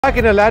back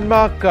in a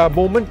landmark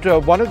moment,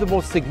 one of the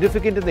most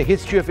significant in the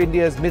history of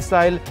India's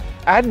missile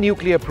and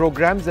nuclear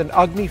programs. An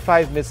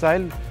Agni-5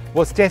 missile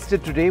was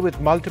tested today with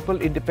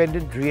multiple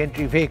independent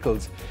re-entry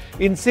vehicles.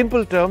 In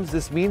simple terms,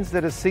 this means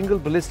that a single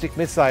ballistic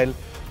missile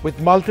with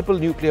multiple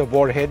nuclear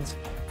warheads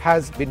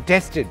has been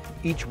tested.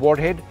 Each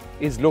warhead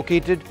is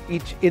located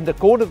each in the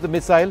cone of the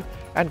missile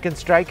and can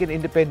strike an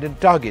independent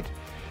target.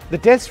 The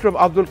test from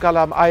Abdul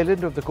Kalam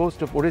Island of the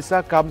coast of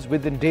Orissa comes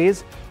within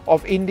days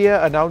of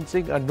India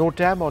announcing a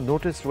NOTAM or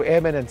notice to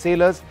airmen and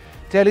sailors,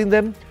 telling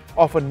them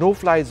of a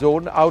no-fly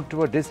zone out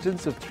to a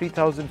distance of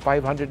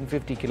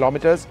 3,550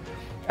 kilometers,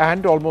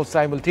 and almost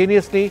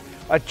simultaneously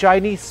a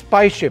Chinese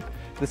spy ship,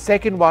 the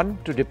second one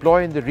to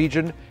deploy in the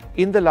region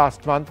in the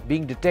last month,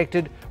 being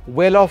detected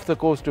well off the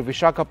coast of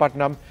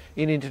Visakhapatnam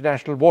in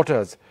international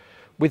waters.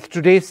 With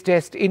today's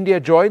test, India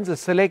joins a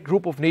select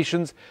group of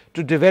nations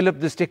to develop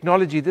this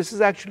technology. This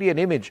is actually an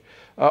image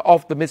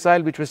of the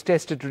missile which was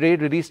tested today,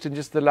 released in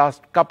just the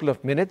last couple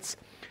of minutes.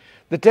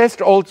 The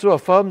test also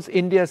affirms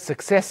India's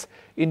success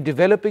in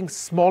developing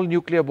small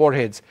nuclear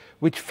warheads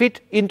which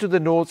fit into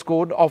the nose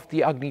cone of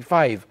the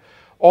Agni-5.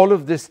 All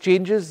of this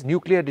changes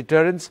nuclear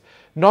deterrence,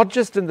 not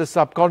just in the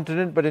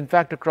subcontinent, but in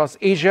fact across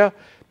Asia.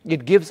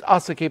 It gives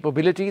us a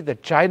capability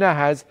that China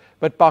has,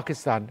 but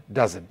Pakistan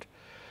doesn't.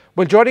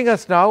 Well, joining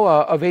us now,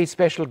 a very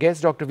special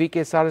guest, Dr.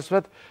 VK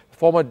Saraswat,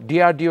 former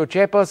DRDO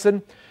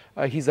chairperson.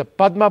 He's a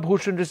Padma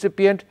Bhushan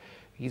recipient.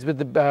 He's with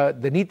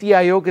the Niti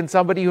Aayog and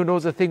somebody who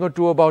knows a thing or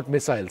two about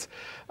missiles.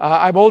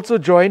 I'm also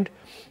joined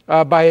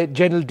by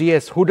General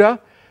D.S. Huda,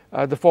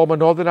 the former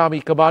Northern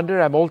Army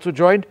commander. I'm also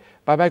joined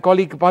by my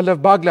colleague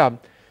Pallav Bagla.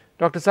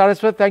 Dr.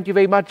 Saraswat, thank you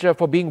very much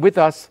for being with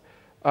us.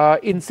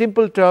 In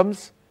simple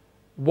terms,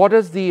 what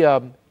does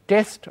the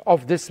test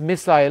of this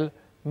missile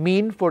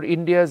mean for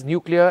India's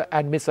nuclear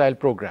and missile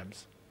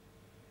programs?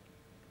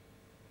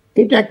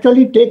 It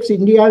actually takes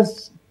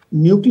India's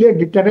nuclear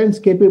deterrence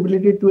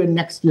capability to a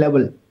next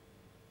level.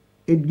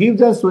 It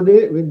gives us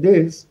with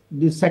this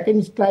the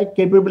second strike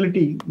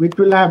capability, which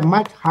will have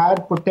much higher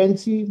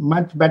potency,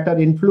 much better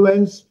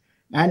influence,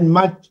 and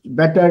much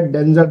better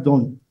danger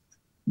zone.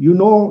 You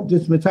know,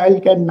 this missile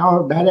can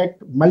now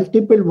direct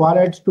multiple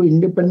warheads to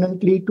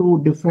independently to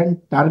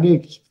different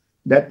targets.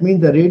 That means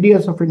the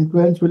radius of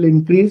influence will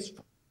increase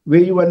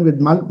even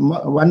with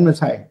one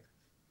missile.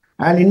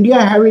 And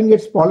India having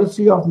its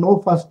policy of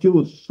no first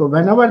use. So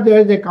whenever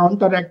there is a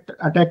counter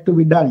attack to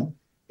be done,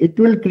 it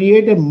will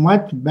create a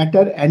much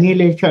better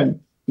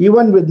annihilation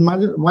even with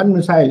one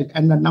missile,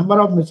 and the number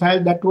of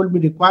missiles that will be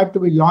required to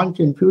be launched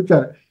in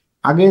future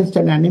against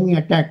an enemy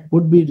attack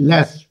would be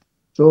less.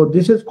 So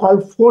this is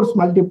called force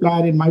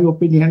multiplier, in my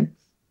opinion,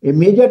 a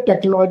major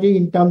technology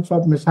in terms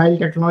of missile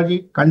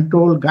technology,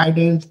 control,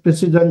 guidance,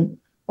 precision,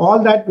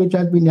 all that which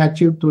has been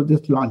achieved through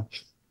this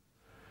launch.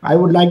 I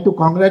would like to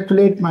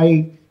congratulate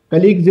my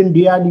colleagues in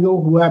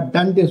DRDO who have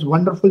done this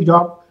wonderful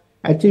job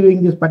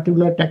achieving this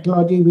particular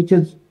technology, which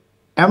is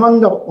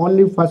among the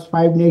only first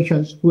 5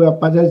 nations who have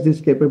possessed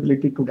this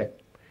capability today.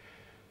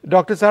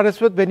 Dr.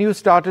 Saraswat, when you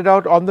started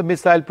out on the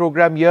missile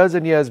program years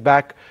and years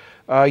back,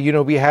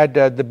 we had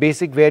the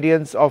basic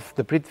variants of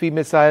the Prithvi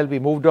missile. We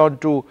moved on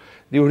to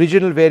the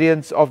original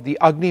variants of the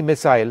Agni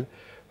missile.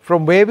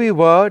 From where we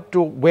were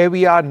to where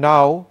we are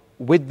now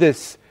with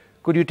this,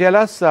 could you tell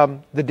us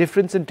the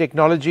difference in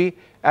technology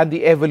and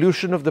the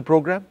evolution of the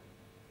program?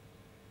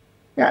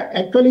 Yeah,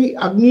 actually,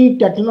 Agni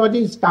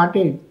technology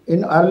started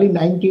in early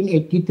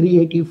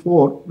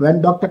 1983-84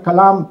 when Dr.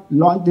 Kalam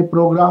launched the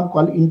program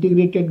called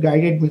Integrated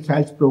Guided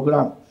Missiles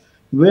Program,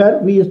 where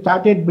we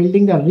started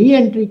building the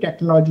re-entry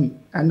technology.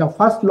 And the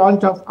first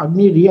launch of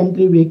Agni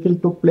re-entry vehicle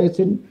took place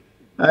in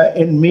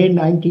May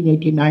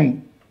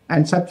 1989.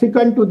 And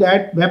subsequent to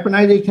that,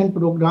 weaponization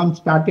program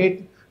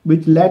started,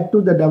 which led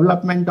to the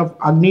development of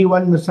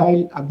Agni-1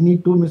 missile,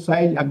 Agni-2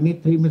 missile,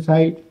 Agni-3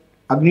 missile,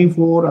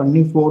 Agni-4,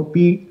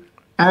 Agni-4P.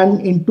 And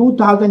in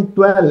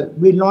 2012,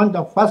 we launched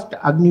the first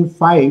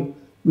Agni-5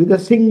 with a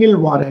single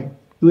warhead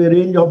to a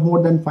range of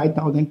more than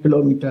 5,000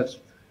 kilometers.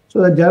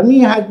 So the journey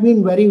has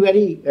been very,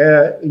 very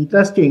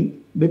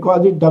interesting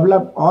because it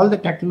developed all the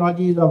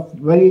technologies of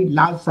very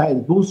large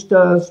size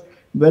boosters,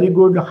 very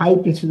good high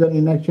precision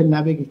inertial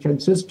navigation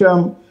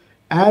system,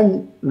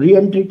 and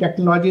re-entry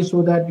technology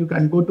so that you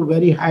can go to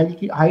very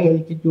high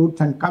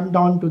altitudes and come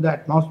down to the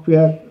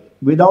atmosphere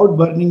without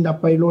burning the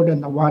payload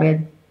and the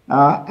warhead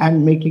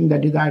and making the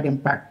desired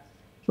impact.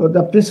 So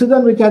the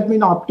precision which has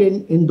been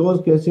obtained in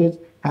those cases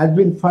has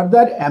been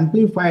further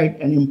amplified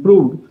and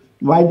improved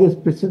by this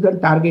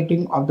precision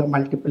targeting of the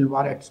multiple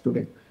warheads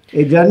today.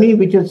 A journey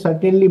which is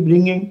certainly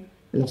bringing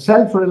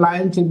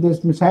self-reliance in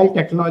this missile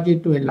technology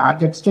to a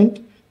large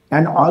extent,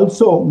 and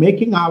also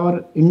making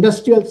our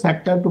industrial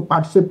sector to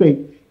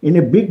participate in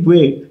a big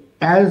way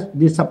as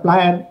the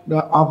supplier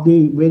of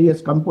the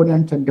various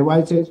components and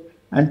devices.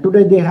 And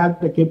today they have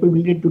the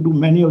capability to do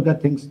many of the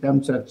things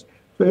themselves.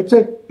 So it's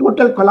a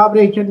total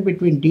collaboration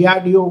between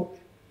DRDO,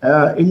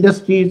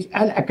 industries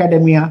and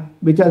academia,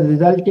 which has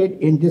resulted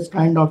in this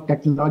kind of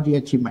technology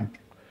achievement.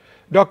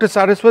 Dr.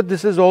 Saraswat,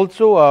 this is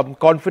also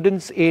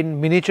confidence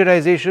in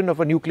miniaturization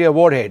of a nuclear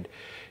warhead.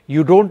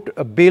 You don't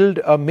build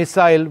a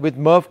missile with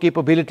MIRV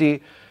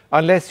capability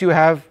unless you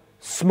have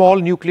small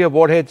nuclear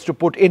warheads to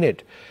put in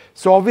it.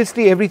 So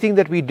obviously everything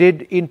that we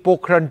did in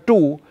Pokhran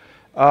 2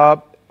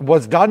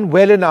 was done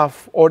well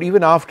enough, or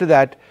even after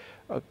that,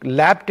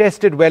 lab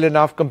tested well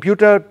enough,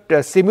 computer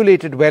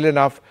simulated well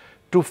enough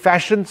to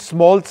fashion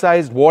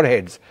small-sized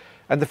warheads.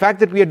 And the fact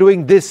that we are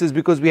doing this is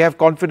because we have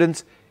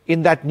confidence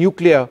in that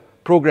nuclear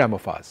program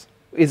of ours.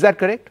 Is that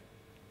correct?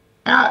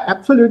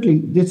 Absolutely.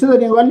 This is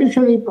an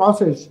evolutionary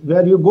process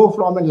where you go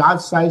from a large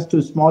size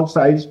to small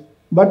size,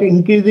 but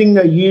increasing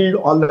the yield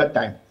all the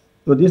time.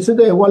 So this is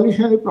the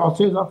evolutionary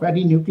process of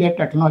any nuclear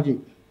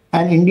technology.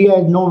 And India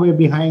is no way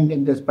behind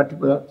in this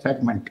particular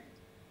segment.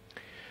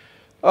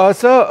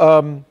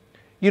 Sir,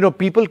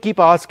 people keep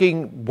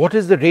asking, what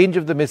is the range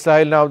of the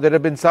missile now? There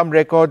have been some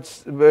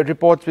reports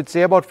which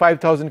say about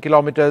 5,000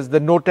 kilometers. The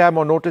NOTAM,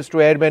 or Notice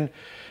to Airmen,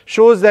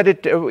 shows that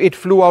it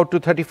flew out to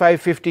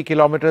 35, 50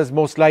 kilometers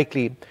most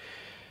likely.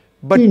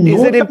 But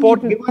is it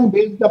important? Given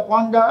based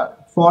upon the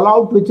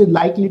fallout which is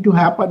likely to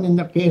happen in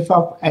the case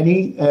of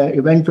any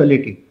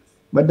eventuality.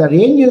 But the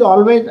range is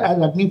always, as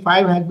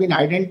Agni-5 has been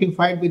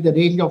identified, with the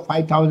range of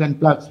 5,000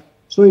 plus.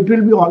 So it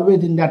will be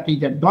always in that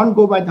region. Don't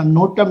go by the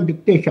NOTAM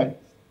dictation,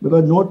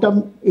 because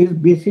NOTAM is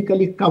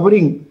basically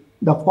covering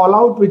the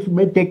fallout which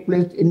may take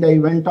place in the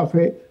event of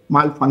a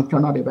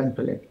malfunction or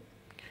eventuality.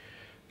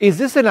 Is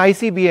this an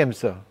ICBM,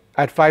 sir,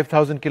 at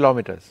 5,000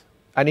 kilometers?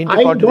 I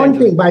don't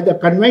think, by the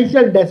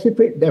conventional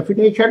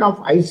definition of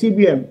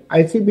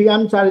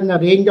ICBMs are in the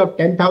range of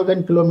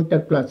 10,000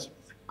 kilometers plus.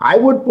 I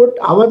would put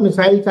our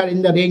missiles are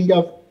in the range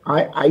of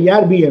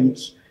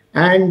IRBMs,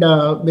 and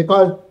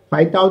because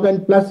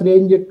 5,000 plus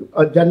range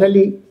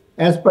generally,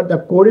 as per the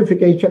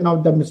codification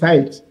of the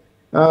missiles,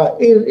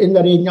 is in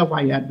the range of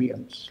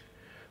IRBMs.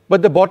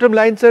 But the bottom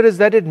line, sir, is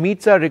that it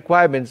meets our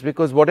requirements,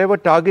 because whatever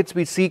targets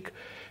we seek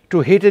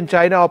to hit in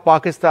China or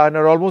Pakistan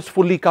are almost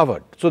fully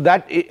covered. So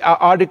that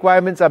our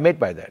requirements are met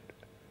by that.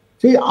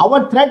 See,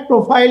 our threat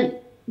profile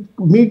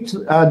meets,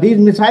 these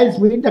missiles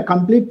meet the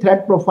complete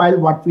threat profile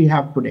what we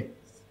have today.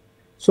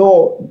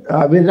 So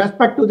with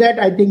respect to that,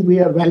 I think we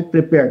are well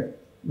prepared,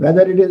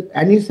 whether it is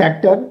any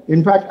sector.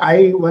 In fact,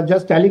 I was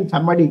just telling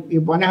somebody,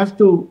 if one has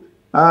to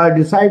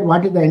decide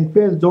what is the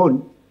interface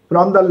zone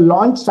from the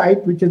launch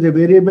site, which is a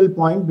variable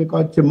point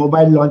because it's a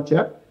mobile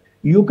launcher,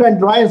 you can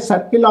draw a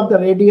circle of the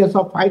radius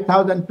of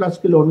 5,000 plus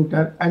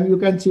kilometers, and you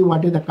can see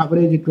what is the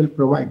coverage it will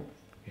provide.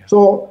 Yeah.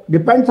 So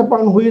depends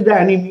upon who is the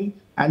enemy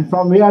and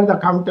from where the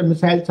counter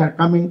missiles are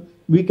coming,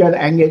 we can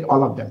engage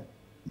all of them.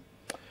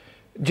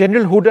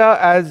 General Huda,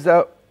 as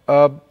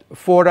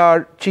for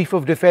our Chief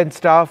of Defence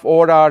Staff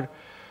or our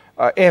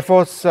Air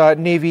Force,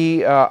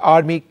 Navy,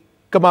 Army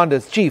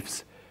commanders,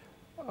 chiefs,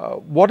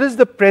 what is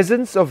the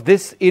presence of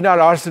this in our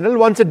arsenal?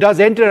 Once it does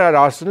enter our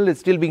arsenal,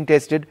 it's still being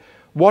tested.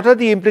 What are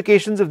the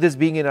implications of this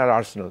being in our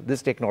arsenal,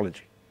 this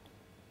technology?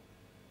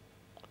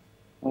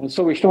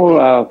 So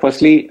Vishnu,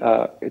 firstly,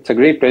 it's a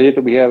great pleasure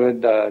to be here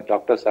with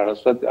Dr.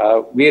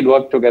 Saraswat. We had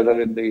worked together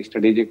in the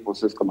Strategic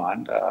Forces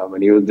Command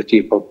when he was the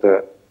chief of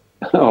the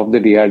of the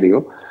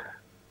DRDO,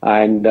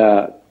 and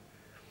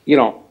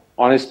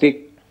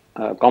honestly,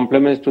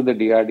 compliments to the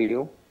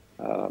DRDO.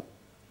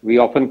 We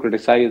often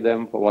criticize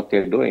them for what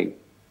they're doing,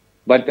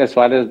 but as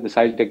far as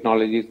missile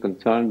technology is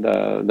concerned,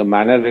 the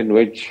manner in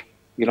which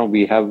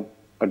we have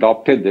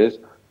adopted this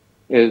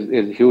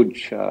is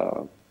huge.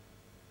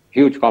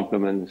 Huge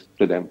compliments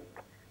to them.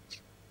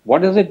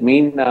 What does it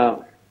mean,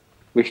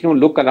 Vishnu?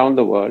 Look around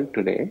the world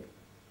today,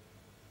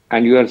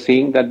 and you are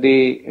seeing that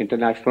the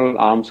international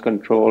arms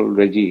control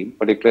regime,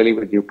 particularly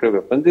with nuclear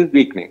weapons, is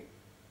weakening.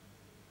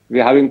 We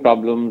are having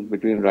problems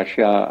between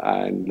Russia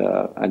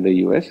and the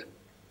US.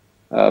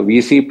 We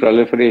see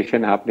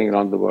proliferation happening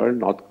around the world,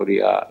 North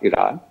Korea,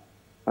 Iran.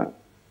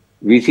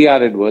 We see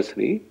our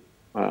adversary,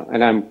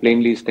 and I'm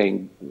plainly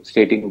stating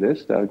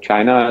this,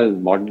 China is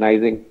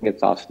modernizing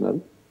its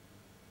arsenal.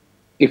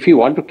 If we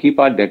want to keep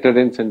our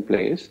deterrence in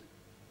place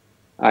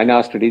and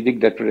our strategic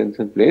deterrence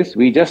in place,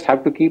 we just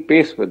have to keep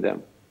pace with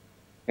them.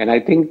 And I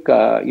think,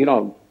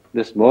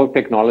 this MIRV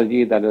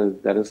technology that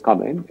is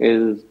coming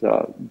is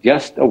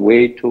just a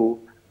way to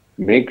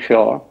make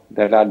sure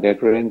that our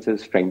deterrence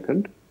is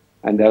strengthened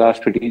and that our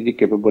strategic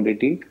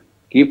capability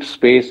keeps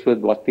pace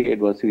with what the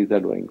adversaries are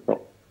doing.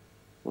 So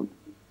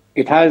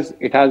it has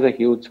a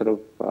huge sort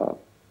of,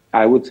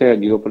 I would say, a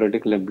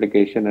geopolitical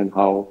implication in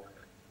how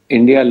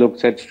India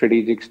looks at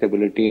strategic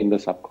stability in the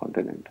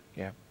subcontinent.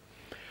 Yeah.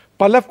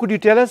 Pallav, could you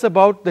tell us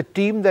about the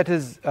team that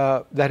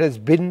has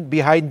been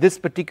behind this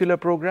particular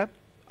program,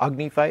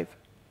 Agni-5?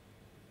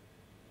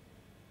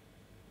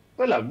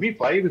 Well,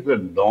 Agni-5 is a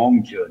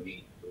long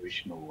journey,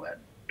 Vishnu, and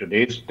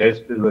today's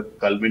test is a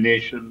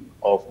culmination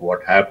of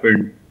what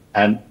happened.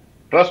 And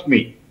trust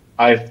me,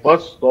 I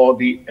first saw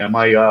the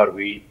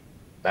MIRV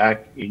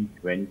back in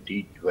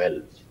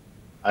 2012.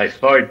 I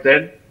saw it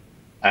then.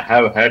 I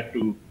have had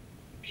to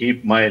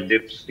keep my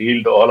lips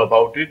sealed all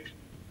about it.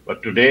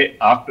 But today,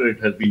 after it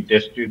has been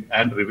tested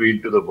and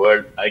revealed to the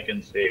world, I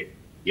can say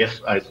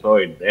Yes, I saw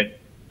it then,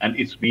 and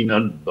it's been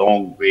a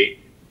long way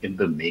in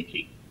the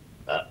making.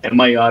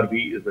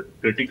 MIRV is a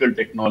critical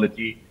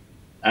technology,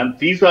 and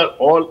these are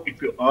all,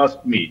 if you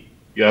ask me,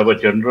 you have a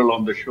general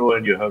on the show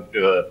and you have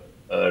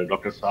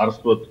Dr.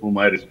 Saraswat, whom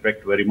I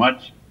respect very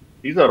much.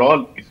 These are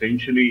all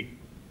essentially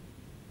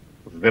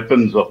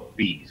weapons of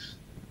peace.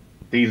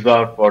 These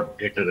are for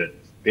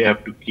deterrence. They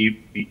have to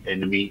keep the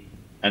enemy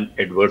and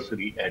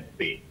adversary at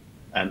bay.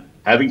 And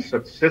having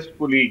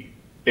successfully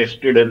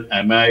tested an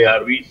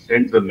MIRV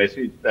sends a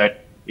message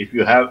that if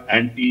you have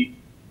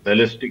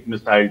anti-ballistic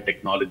missile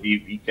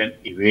technology, we can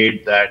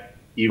evade that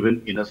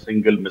even in a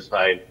single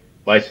missile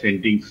by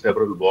sending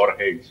several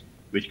warheads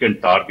which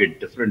can target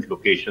different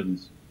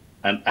locations.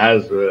 And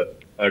as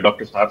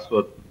Dr.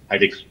 Saraswat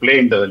had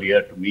explained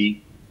earlier to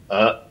me,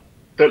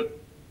 the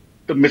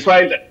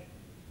missile,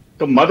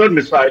 the mother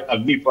missile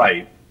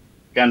Agni-5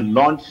 can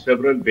launch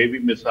several baby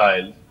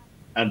missiles,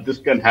 and this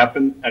can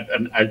happen at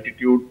an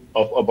altitude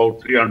of about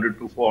 300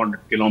 to 400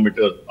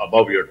 kilometers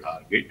above your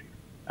target.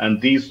 And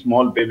these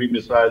small baby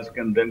missiles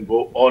can then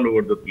go all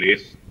over the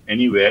place,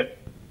 anywhere,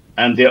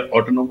 and they are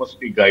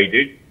autonomously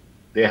guided.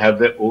 They have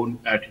their own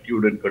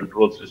attitude and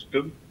control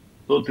system.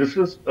 So this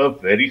is a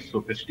very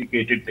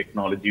sophisticated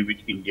technology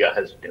which India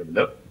has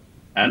developed,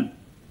 and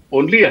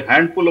only a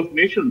handful of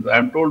nations,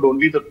 I'm told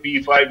only the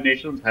P5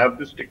 nations have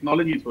this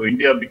technology. So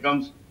India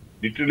becomes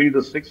literally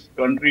the sixth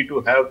country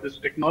to have this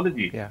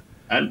technology. Yeah.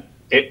 And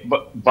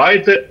by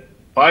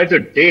the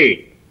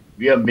day,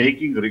 we are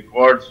making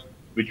records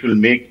which will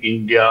make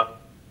India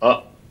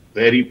a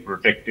very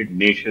protected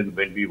nation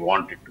when we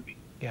want it to be.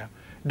 Yeah.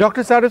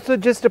 Dr. Saraswat,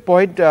 just a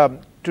point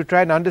to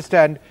try and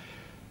understand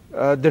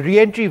the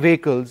reentry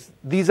vehicles,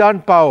 these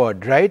aren't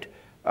powered, right?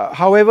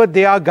 However,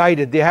 they are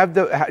guided. They have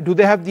do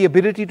they have the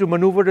ability to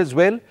maneuver as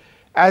well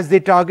as they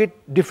target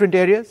different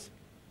areas?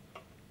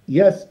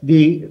 Yes,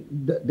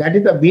 that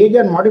is a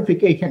major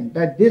modification,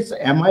 that this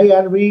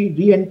MIRV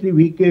re-entry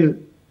vehicle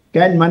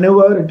can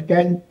maneuver. It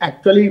can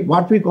actually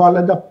what we call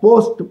as the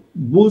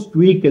post-boost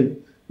vehicle.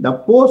 The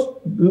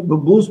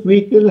post-boost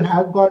vehicle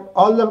has got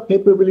all the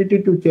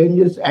capability to change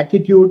its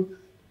attitude,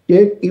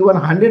 take even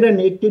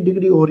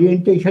 180-degree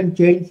orientation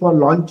change for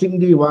launching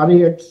the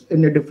warheads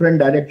in a different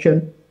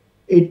direction.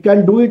 It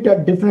can do it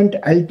at different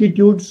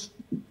altitudes.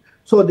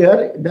 So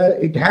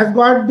it has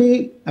got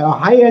the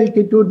high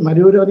altitude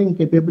maneuvering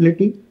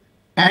capability,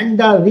 and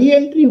the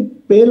re-entry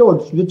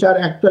payloads, which are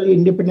actually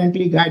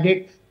independently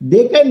guided,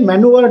 they can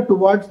maneuver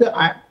towards the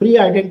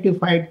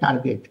pre-identified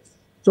target.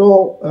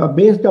 So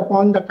based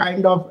upon the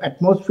kind of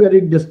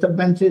atmospheric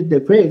disturbances they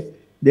face,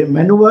 they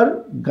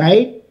maneuver,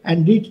 guide,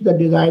 and reach the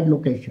desired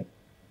location.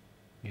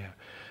 Yeah.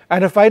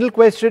 And a final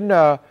question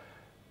to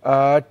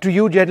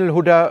you,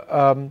 General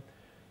Huda.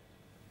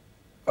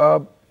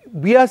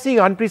 We are seeing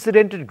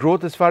unprecedented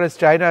growth as far as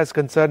China is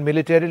concerned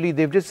militarily.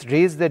 They've just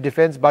raised their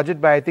defense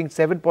budget by, I think,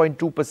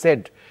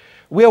 7.2%.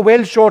 We are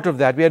well short of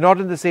that. We are not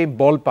in the same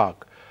ballpark.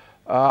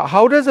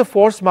 How does a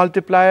force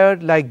multiplier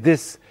like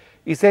this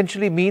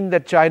essentially mean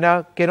that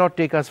China cannot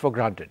take us for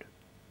granted?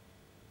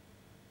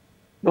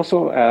 No,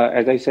 so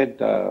as I said,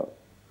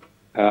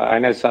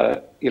 and as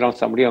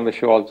somebody on the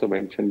show also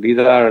mentioned, these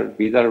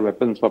are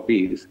weapons for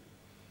peace.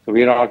 So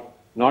we are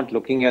not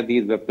looking at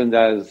these weapons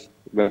as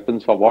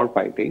weapons for war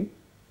fighting,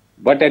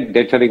 but at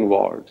deterring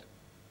wars.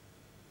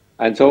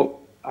 And so,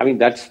 I mean,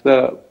 that's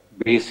the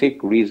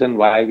basic reason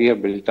why we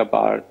have built up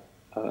our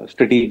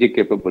strategic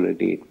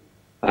capability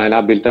and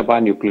have built up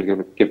our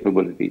nuclear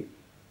capability.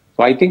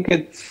 So I think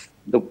it's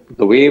the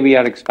way we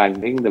are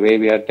expanding, the way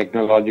we are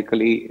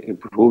technologically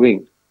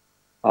improving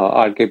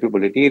our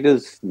capability. It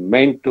is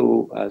meant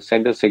to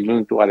send a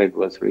signal to our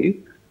adversaries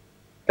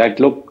that,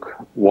 look,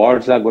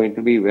 wars are going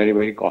to be very,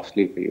 very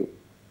costly for you.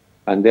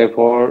 And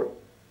therefore,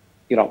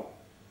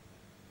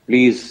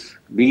 please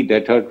be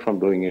deterred from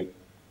doing it.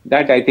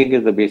 That, I think,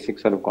 is the basic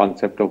sort of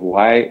concept of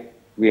why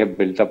we have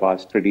built up our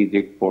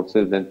strategic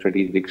forces and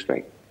strategic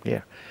strength.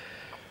 Yeah.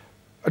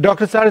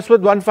 Dr.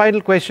 Saraswat, one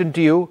final question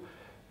to you.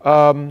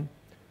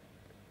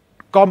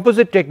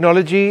 Composite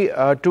technology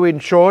to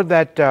ensure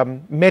that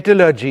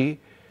metallurgy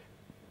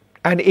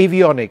and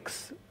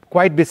avionics,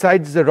 quite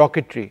besides the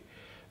rocketry,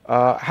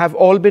 have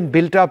all been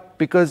built up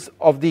because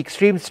of the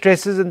extreme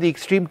stresses and the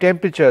extreme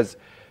temperatures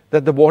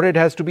that the warhead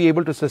has to be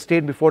able to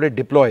sustain before it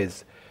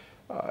deploys.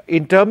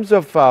 In terms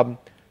of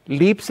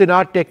leaps in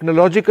our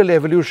technological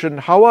evolution,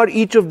 how are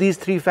each of these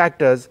three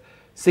factors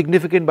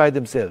significant by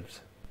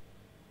themselves?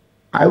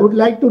 I would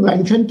like to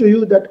mention to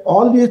you that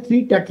all these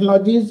three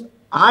technologies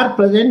are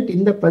present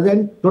in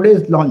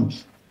today's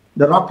launch.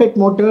 The rocket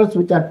motors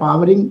which are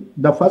powering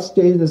the first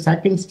stage, the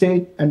second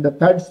stage, and the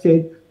third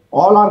stage,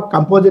 all are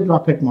composite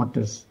rocket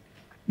motors.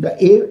 The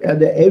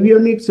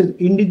avionics is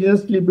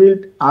indigenously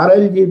built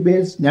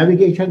RLG-based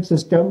navigation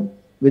system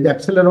with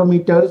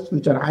accelerometers,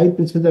 which are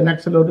high-precision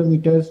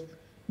accelerometers.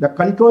 The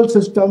control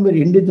system with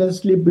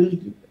indigenously built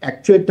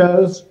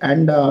actuators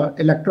and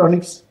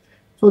electronics.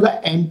 So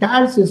the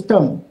entire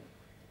system,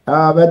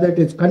 whether it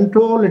is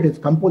control, it is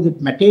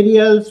composite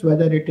materials,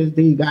 whether it is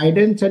the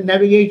guidance and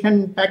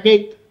navigation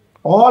package,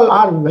 all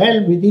are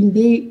well within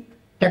the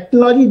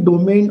technology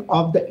domain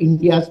of the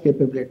India's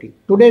capability.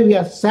 Today, we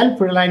are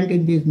self-reliant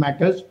in these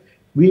matters.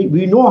 We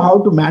know how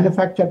to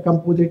manufacture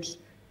composites.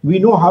 We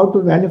know how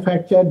to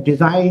manufacture,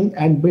 design,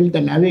 and build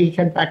the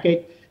navigation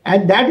package.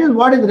 And that is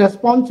what is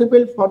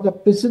responsible for the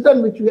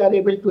precision which we are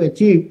able to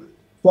achieve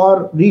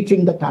for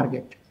reaching the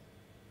target.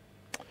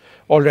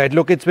 All right.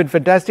 Look, it's been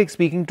fantastic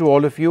speaking to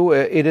all of you.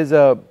 It is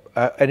an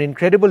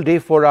incredible day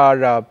for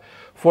our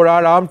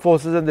armed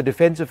forces and the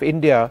defense of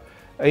India.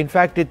 In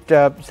fact, it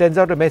sends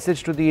out a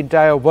message to the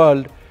entire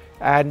world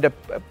and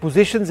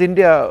positions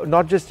India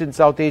not just in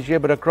South Asia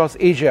but across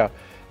Asia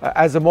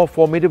as a more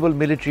formidable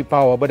military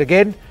power. But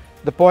again,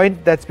 the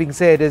point that's being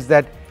said is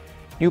that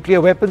nuclear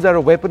weapons are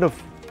a weapon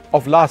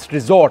of last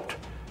resort,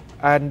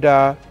 and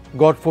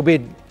God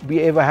forbid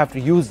we ever have to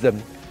use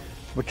them.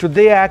 But should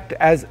they act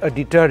as a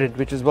deterrent,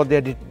 which is what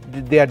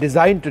they are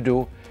designed to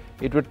do,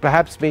 it would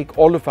perhaps make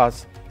all of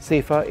us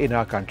safer in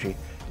our country.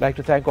 I'd like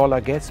to thank all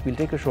our guests. We'll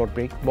take a short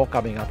break. More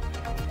coming up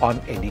on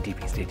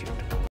NDTV. Stay tuned.